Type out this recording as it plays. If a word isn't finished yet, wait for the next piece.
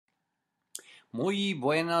Muy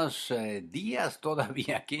buenos días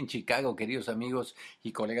todavía aquí en Chicago, queridos amigos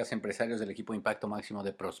y colegas empresarios del equipo Impacto Máximo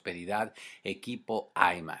de Prosperidad, equipo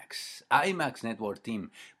IMAX. IMAX Network Team,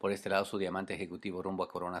 por este lado su diamante ejecutivo rumbo a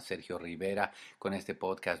Corona, Sergio Rivera, con este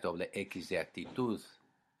podcast doble X de actitud.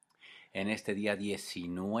 En este día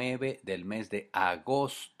 19 del mes de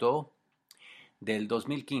agosto del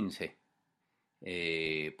 2015,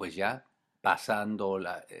 pues ya pasando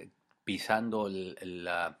pisando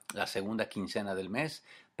la segunda quincena del mes,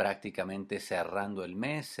 prácticamente cerrando el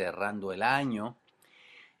mes, cerrando el año.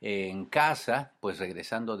 En casa, pues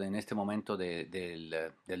regresando en este momento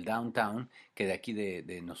del downtown, que de aquí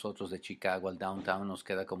de nosotros de Chicago al downtown nos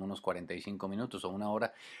queda como unos 45 minutos o una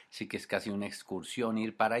hora, sí que es casi una excursión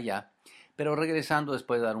ir para allá, pero regresando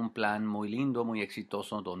después de dar un plan muy lindo, muy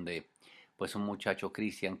exitoso, donde pues un muchacho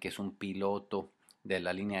Cristian, que es un piloto de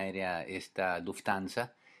la línea aérea esta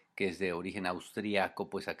Lufthansa, que es de origen austriaco,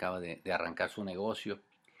 pues acaba de arrancar su negocio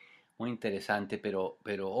muy interesante, pero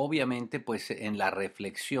obviamente pues en la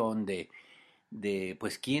reflexión de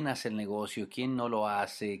pues quién hace el negocio, quién no lo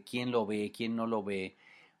hace, quién lo ve, quién no lo ve,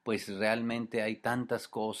 pues realmente hay tantas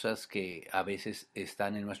cosas que a veces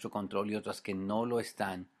están en nuestro control y otras que no lo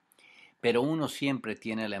están, pero uno siempre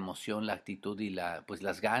tiene la emoción, la actitud y pues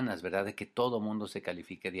las ganas, ¿verdad?, de que todo mundo se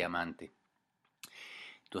califique diamante.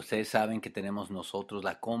 Ustedes saben que tenemos nosotros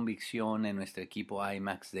la convicción en nuestro equipo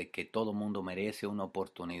IMAX de que todo mundo merece una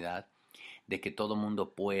oportunidad, de que todo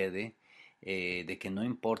mundo puede, de que no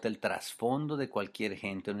importa el trasfondo de cualquier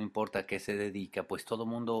gente, no importa a qué se dedica, pues todo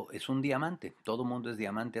mundo es un diamante, todo mundo es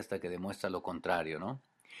diamante hasta que demuestra lo contrario, ¿no?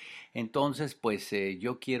 Entonces, pues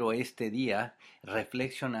yo quiero este día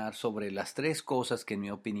reflexionar sobre las tres cosas que en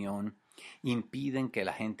mi opinión impiden que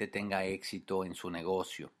la gente tenga éxito en su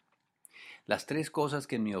negocio. Las tres cosas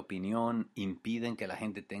que en mi opinión impiden que la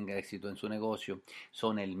gente tenga éxito en su negocio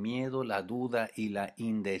son el miedo, la duda y la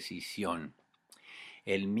indecisión.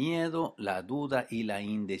 El miedo, la duda y la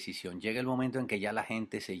indecisión. Llega el momento en que ya la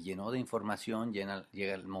gente se llenó de información,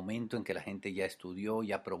 llega el momento en que la gente ya estudió,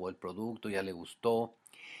 ya probó el producto, ya le gustó,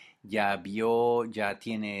 ya vio, ya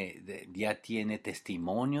tiene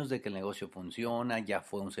testimonios de que el negocio funciona, ya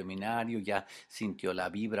fue a un seminario, ya sintió la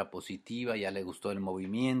vibra positiva, ya le gustó el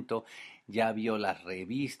movimiento, ya vio las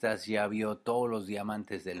revistas, ya vio todos los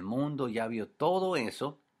diamantes del mundo, ya vio todo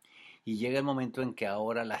eso. Y llega el momento en que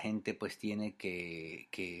ahora la gente pues tiene que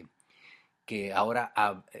ahora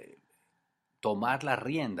tomar las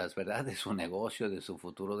riendas, ¿verdad? De su negocio, de su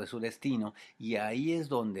futuro, de su destino. Y ahí es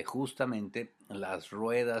donde justamente las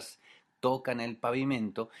ruedas tocan el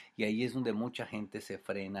pavimento y ahí es donde mucha gente se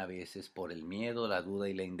frena a veces por el miedo, la duda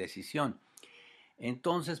y la indecisión.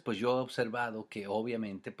 Entonces, pues yo he observado que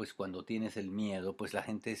obviamente, pues cuando tienes el miedo, pues la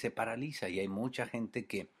gente se paraliza y hay mucha gente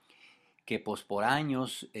que pues por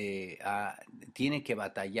años tiene que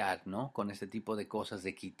batallar, ¿no?, con este tipo de cosas,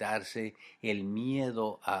 de quitarse el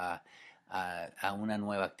miedo a una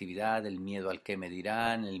nueva actividad, el miedo al que me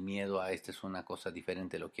dirán, el miedo a esta es una cosa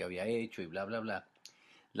diferente de lo que había hecho y bla, bla, bla.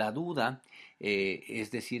 La duda,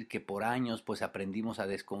 es decir, que por años pues aprendimos a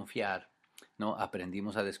desconfiar, ¿no?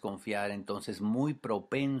 Aprendimos a desconfiar, entonces muy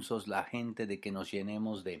propensos la gente de que nos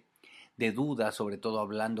llenemos de dudas, sobre todo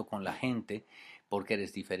hablando con la gente, porque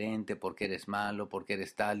eres diferente, porque eres malo, porque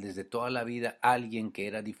eres tal. Desde toda la vida alguien que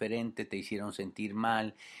era diferente te hicieron sentir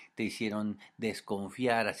mal, te hicieron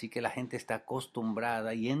desconfiar, así que la gente está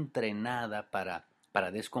acostumbrada y entrenada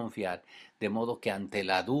para desconfiar, de modo que ante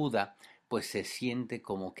la duda pues se siente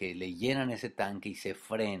como que le llenan ese tanque y se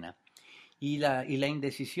frena. Y la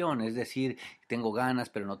indecisión, es decir, tengo ganas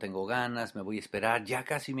pero no tengo ganas, me voy a esperar, ya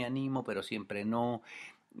casi me animo pero siempre no,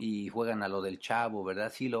 y juegan a lo del chavo,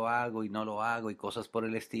 ¿verdad? Sí lo hago y no lo hago y cosas por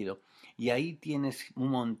el estilo. Y ahí tienes un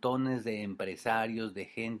montones de empresarios, de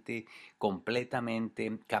gente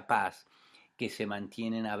completamente capaz que se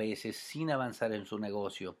mantienen a veces sin avanzar en su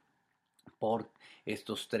negocio por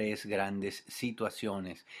estos tres grandes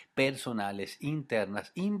situaciones personales,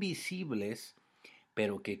 internas, invisibles,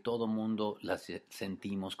 pero que todo mundo las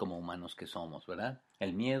sentimos como humanos que somos, ¿verdad?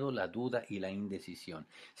 El miedo, la duda y la indecisión.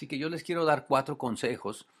 Así que yo les quiero dar 4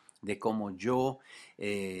 consejos de cómo yo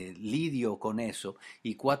lidio con eso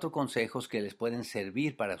y 4 consejos que les pueden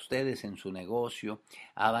servir para ustedes en su negocio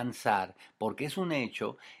avanzar, porque es un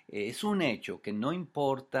hecho que no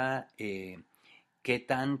importa qué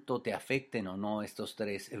tanto te afecten o no estos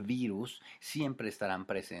tres virus, siempre estarán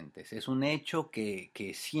presentes. Es un hecho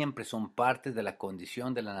que siempre son parte de la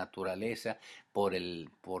condición de la naturaleza por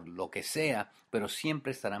lo que sea, pero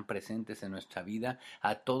siempre estarán presentes en nuestra vida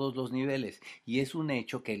a todos los niveles. Y es un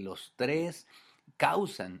hecho que los tres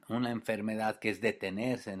causan una enfermedad que es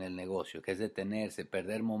detenerse en el negocio, que es detenerse,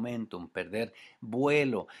 perder momentum, perder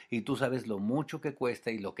vuelo. Y tú sabes lo mucho que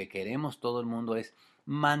cuesta y lo que queremos todo el mundo es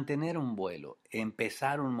mantener un vuelo,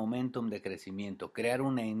 empezar un momentum de crecimiento, crear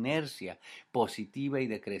una inercia positiva y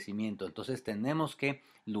de crecimiento. Entonces tenemos que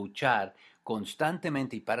luchar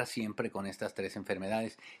constantemente y para siempre con estas tres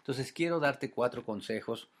enfermedades. Entonces quiero darte 4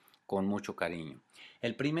 consejos con mucho cariño.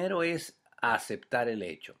 El primero es aceptar el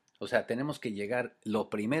hecho. O sea, tenemos que llegar,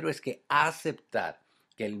 lo primero es que aceptar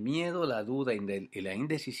que el miedo, la duda y la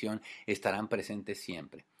indecisión estarán presentes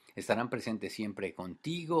siempre. Estarán presentes siempre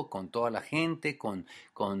contigo, con toda la gente, con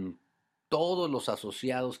todos los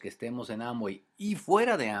asociados que estemos en Amway y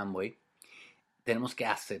fuera de Amway. Tenemos que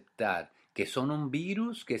aceptar que son un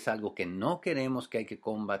virus, que es algo que no queremos, que hay que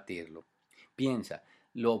combatirlo. Piensa,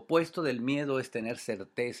 lo opuesto del miedo es tener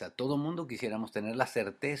certeza. Todo mundo quisiéramos tener la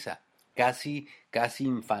certeza, casi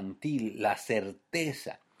infantil, la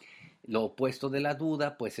certeza. Lo opuesto de la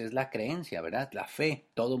duda, pues es la creencia, ¿verdad? La fe.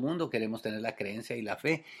 Todo mundo queremos tener la creencia y la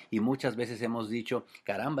fe. Y muchas veces hemos dicho,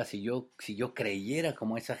 caramba, si yo creyera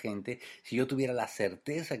como esa gente, si yo tuviera la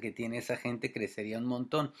certeza que tiene esa gente, crecería un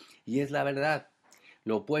montón. Y es la verdad.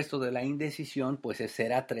 Lo opuesto de la indecisión, pues es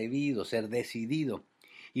ser atrevido, ser decidido.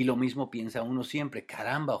 Y lo mismo piensa uno siempre,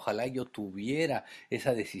 caramba, ojalá yo tuviera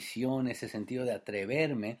esa decisión, ese sentido de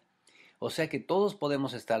atreverme. O sea que todos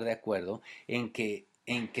podemos estar de acuerdo en que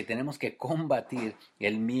tenemos que combatir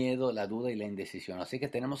el miedo, la duda y la indecisión. Así que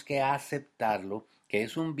tenemos que aceptarlo, que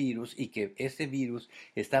es un virus y que ese virus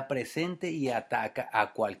está presente y ataca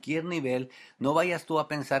a cualquier nivel. No vayas tú a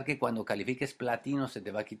pensar que cuando califiques platino se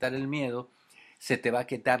te va a quitar el miedo, se te va a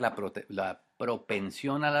quitar la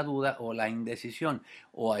propensión a la duda o la indecisión,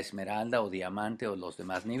 o a esmeralda o diamante o los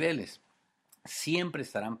demás niveles. Siempre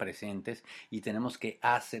estarán presentes y tenemos que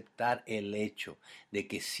aceptar el hecho de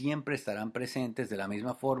que siempre estarán presentes de la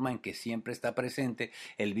misma forma en que siempre está presente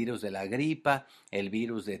el virus de la gripa, el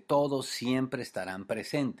virus de todo, siempre estarán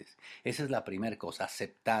presentes. Esa es la primera cosa,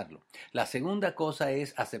 aceptarlo. La segunda cosa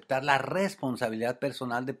es aceptar la responsabilidad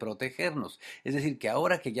personal de protegernos. Es decir, que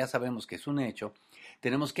ahora que ya sabemos que es un hecho,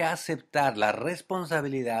 tenemos que aceptar la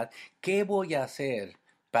responsabilidad. ¿Qué voy a hacer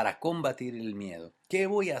para combatir el miedo? ¿Qué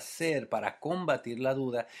voy a hacer para combatir la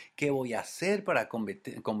duda? ¿Qué voy a hacer para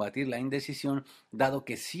combatir la indecisión? Dado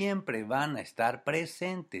que siempre van a estar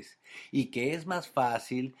presentes y que es más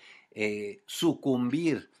fácil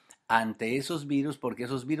sucumbir ante esos virus porque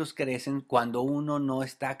esos virus crecen cuando uno no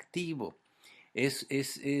está activo.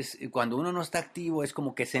 Cuando uno no está activo es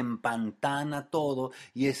como que se empantana todo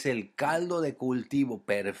y es el caldo de cultivo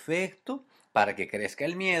perfecto para que crezca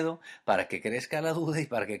el miedo, para que crezca la duda y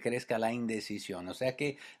para que crezca la indecisión. O sea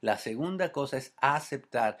que la segunda cosa es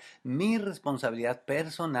aceptar mi responsabilidad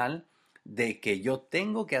personal de que yo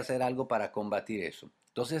tengo que hacer algo para combatir eso.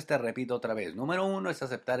 Entonces te repito otra vez, número 1 es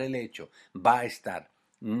aceptar el hecho, va a estar.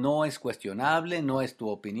 No es cuestionable, no es tu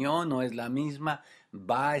opinión, no es la misma,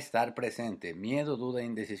 va a estar presente. Miedo, duda e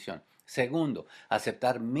indecisión. Segundo,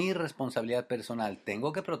 aceptar mi responsabilidad personal.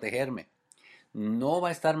 Tengo que protegerme. No va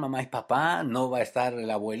a estar mamá y papá, no va a estar el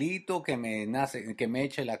abuelito que me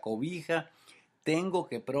eche la cobija. Tengo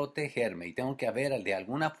que protegerme y tengo que haber de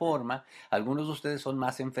alguna forma, algunos de ustedes son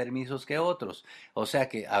más enfermizos que otros, o sea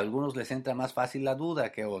que a algunos les entra más fácil la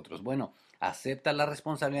duda que a otros. Bueno, acepta la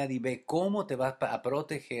responsabilidad y ve cómo te vas a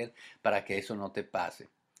proteger para que eso no te pase.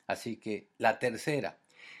 Así que la tercera,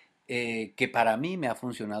 que para mí me ha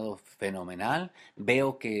funcionado fenomenal.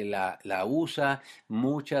 Veo que la usa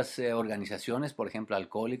muchas organizaciones, por ejemplo,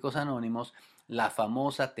 Alcohólicos Anónimos, la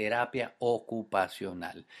famosa terapia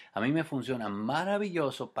ocupacional. A mí me funciona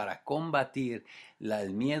maravilloso para combatir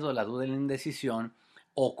el miedo, la duda y la indecisión.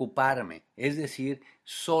 Ocuparme, es decir,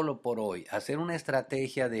 solo por hoy, hacer una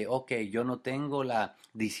estrategia de, ok, yo no tengo la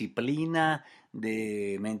disciplina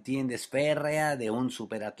de, ¿me entiendes?, férrea de un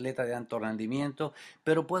superatleta de alto rendimiento,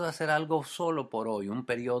 pero puedo hacer algo solo por hoy, un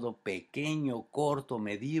periodo pequeño, corto,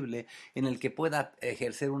 medible, en el que pueda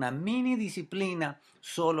ejercer una mini disciplina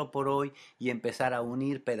solo por hoy y empezar a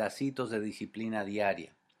unir pedacitos de disciplina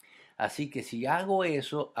diaria. Así que si hago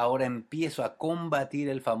eso, ahora empiezo a combatir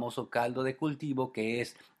el famoso caldo de cultivo que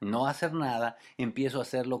es no hacer nada, empiezo a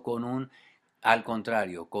hacerlo al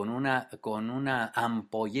contrario, con una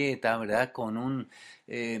ampolleta, ¿verdad?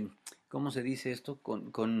 Eh, ¿Cómo se dice esto?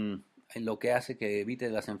 Con lo que hace que evite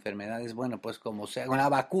las enfermedades, bueno, pues como sea, una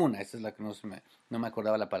vacuna, esa es la que no me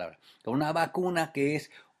acordaba la palabra, con una vacuna que es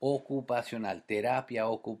ocupacional, terapia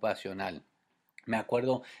ocupacional. Me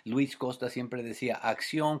acuerdo, Luis Costa siempre decía,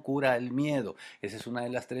 acción cura el miedo. Esa es una de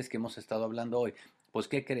las tres que hemos estado hablando hoy. Pues,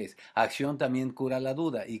 ¿qué crees? Acción también cura la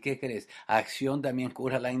duda. ¿Y qué crees? Acción también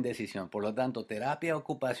cura la indecisión. Por lo tanto, terapia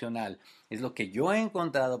ocupacional es lo que yo he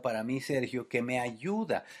encontrado para mí, Sergio, que me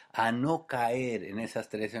ayuda a no caer en esas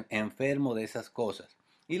tres, enfermo de esas cosas.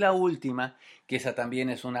 Y la última, que esa también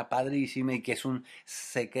es una padrísima y que es un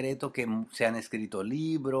secreto que se han escrito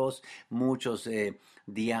libros, muchos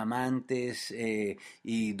diamantes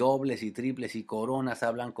y dobles y triples y coronas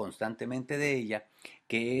hablan constantemente de ella,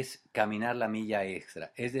 que es caminar la milla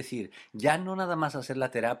extra. Es decir, ya no nada más hacer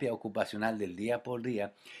la terapia ocupacional del día por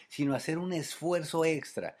día, sino hacer un esfuerzo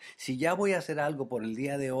extra. Si ya voy a hacer algo por el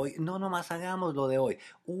día de hoy, no nomás hagamos lo de hoy,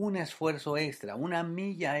 un esfuerzo extra, una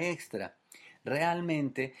milla extra.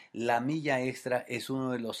 Realmente la milla extra es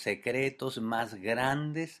uno de los secretos más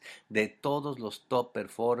grandes de todos los top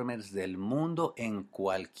performers del mundo en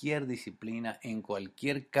cualquier disciplina, en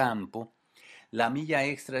cualquier campo. La milla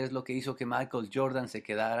extra es lo que hizo que Michael Jordan se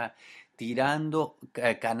quedara tirando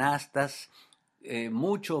canastas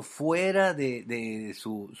mucho fuera de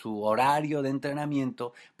su horario de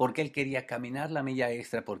entrenamiento, porque él quería caminar la milla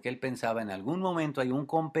extra, porque él pensaba en algún momento hay un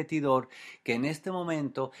competidor que en este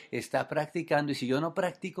momento está practicando y si yo no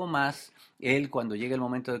practico más, él cuando llegue el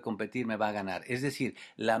momento de competir me va a ganar. Es decir,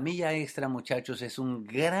 la milla extra, muchachos, es un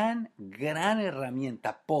gran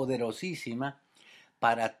herramienta poderosísima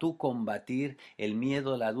para tú combatir el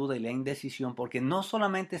miedo, la duda y la indecisión, porque no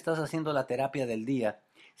solamente estás haciendo la terapia del día,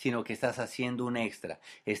 sino que estás haciendo un extra,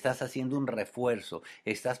 estás haciendo un refuerzo,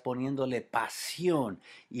 estás poniéndole pasión.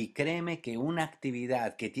 Y créeme que una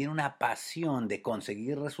actividad que tiene una pasión de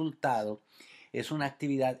conseguir resultado es una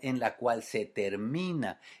actividad en la cual se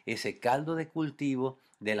termina ese caldo de cultivo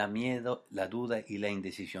de la miedo, la duda y la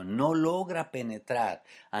indecisión. No logra penetrar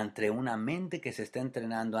ante una mente que se está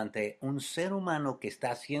entrenando, ante un ser humano que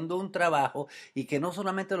está haciendo un trabajo y que no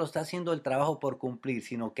solamente lo está haciendo el trabajo por cumplir,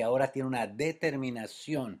 sino que ahora tiene una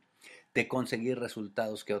determinación de conseguir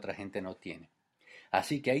resultados que otra gente no tiene.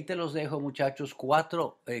 Así que ahí te los dejo, muchachos,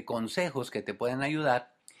 cuatro consejos que te pueden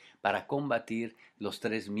ayudar para combatir los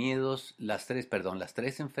tres miedos, las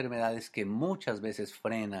tres enfermedades que muchas veces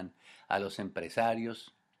frenan a los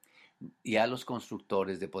empresarios y a los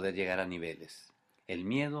constructores de poder llegar a niveles. El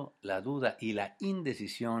miedo, la duda y la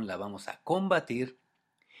indecisión la vamos a combatir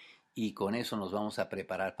y con eso nos vamos a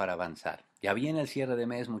preparar para avanzar. Ya viene el cierre de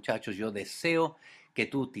mes, muchachos. Yo deseo que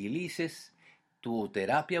tú utilices tu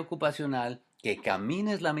terapia ocupacional, que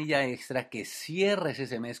camines la milla extra, que cierres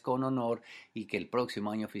ese mes con honor y que el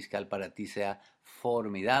próximo año fiscal para ti sea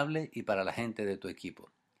formidable y para la gente de tu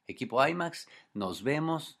equipo. Equipo IMAX, nos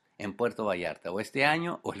vemos en Puerto Vallarta, o este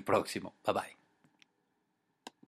año o el próximo. Bye bye.